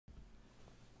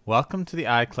Welcome to the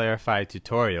iClarified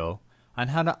tutorial on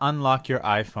how to unlock your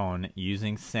iPhone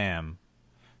using SAM.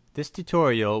 This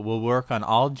tutorial will work on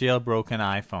all jailbroken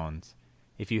iPhones.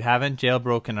 If you haven't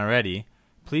jailbroken already,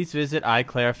 please visit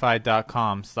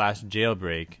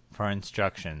iClarified.com/jailbreak for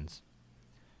instructions.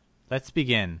 Let's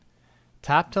begin.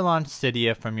 Tap to launch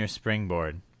Cydia from your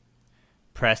springboard.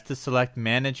 Press to select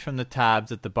Manage from the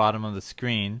tabs at the bottom of the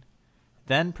screen,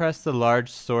 then press the large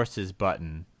Sources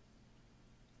button.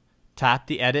 Tap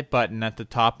the Edit button at the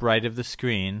top right of the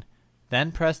screen,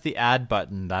 then press the Add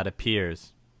button that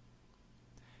appears.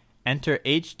 Enter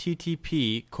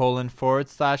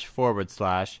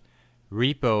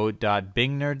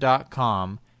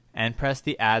http://repo.bingner.com and press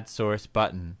the Add Source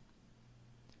button.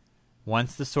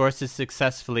 Once the source is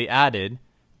successfully added,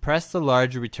 press the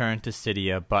large Return to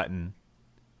Cydia button.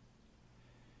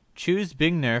 Choose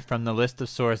Bingner from the list of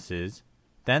sources,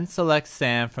 then select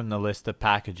SAM from the list of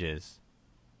packages.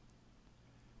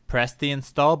 Press the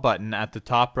Install button at the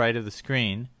top right of the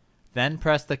screen, then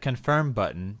press the Confirm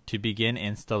button to begin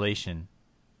installation.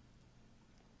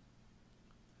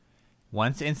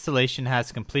 Once installation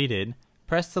has completed,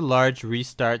 press the large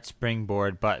Restart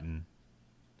Springboard button.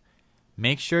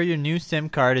 Make sure your new SIM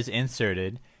card is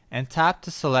inserted and tap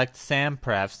to select SAM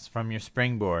Prefs from your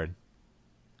springboard.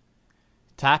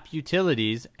 Tap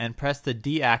Utilities and press the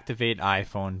Deactivate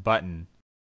iPhone button.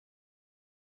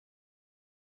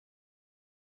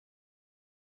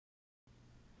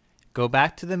 Go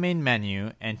back to the main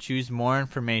menu and choose More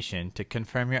Information to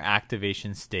confirm your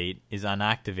activation state is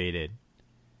unactivated.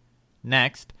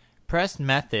 Next, press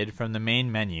Method from the main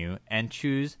menu and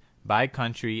choose By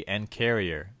Country and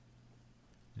Carrier.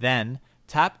 Then,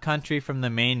 tap Country from the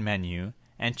main menu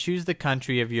and choose the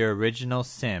country of your original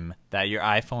SIM that your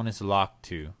iPhone is locked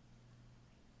to.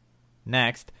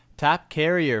 Next, tap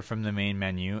Carrier from the main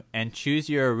menu and choose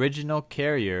your original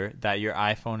carrier that your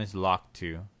iPhone is locked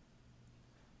to.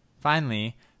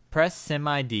 Finally, press SIM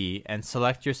ID and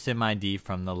select your SIM ID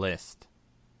from the list.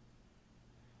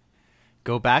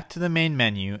 Go back to the main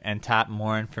menu and tap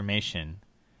More Information.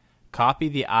 Copy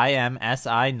the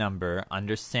IMSI number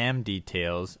under SAM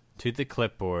Details to the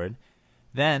clipboard,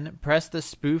 then press the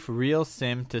Spoof Real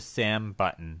SIM to SAM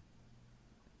button.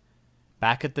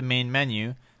 Back at the main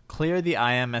menu, clear the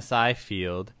IMSI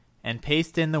field and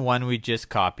paste in the one we just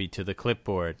copied to the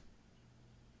clipboard.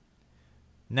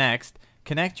 Next,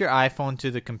 connect your iPhone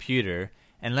to the computer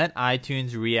and let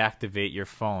iTunes reactivate your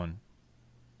phone.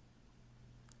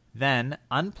 Then,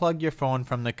 unplug your phone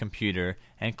from the computer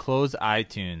and close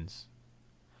iTunes.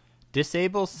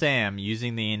 Disable SAM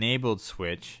using the Enabled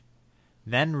switch,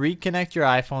 then reconnect your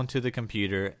iPhone to the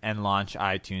computer and launch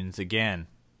iTunes again.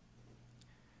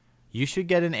 You should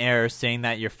get an error saying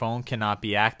that your phone cannot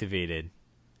be activated.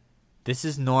 This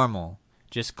is normal.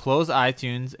 Just close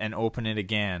iTunes and open it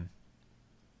again.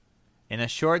 In a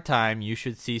short time, you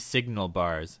should see signal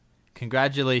bars.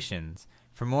 Congratulations!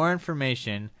 For more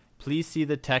information, please see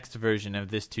the text version of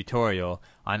this tutorial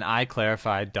on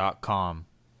iClarified.com.